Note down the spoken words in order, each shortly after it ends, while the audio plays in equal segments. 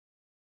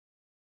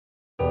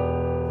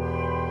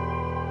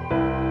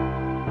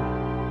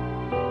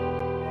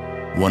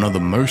One of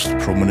the most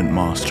prominent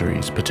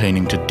masteries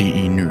pertaining to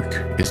DE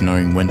Nuke is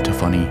knowing when to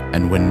funny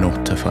and when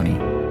not to funny.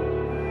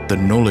 The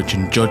knowledge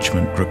and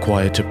judgment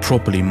required to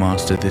properly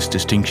master this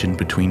distinction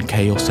between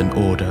chaos and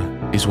order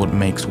is what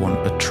makes one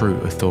a true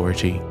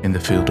authority in the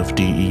field of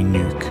DE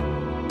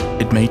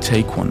Nuke. It may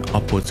take one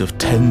upwards of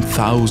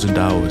 10,000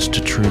 hours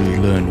to truly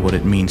learn what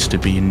it means to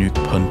be a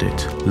nuke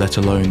pundit, let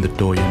alone the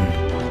doyen.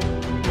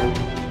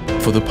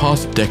 For the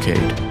past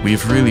decade,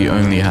 we've really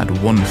only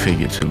had one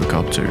figure to look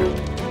up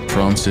to,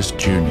 FranzJ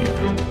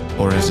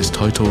Jr., or as his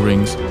title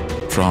rings,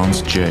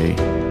 FranzJ.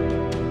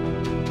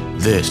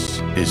 This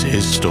is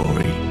his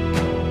story.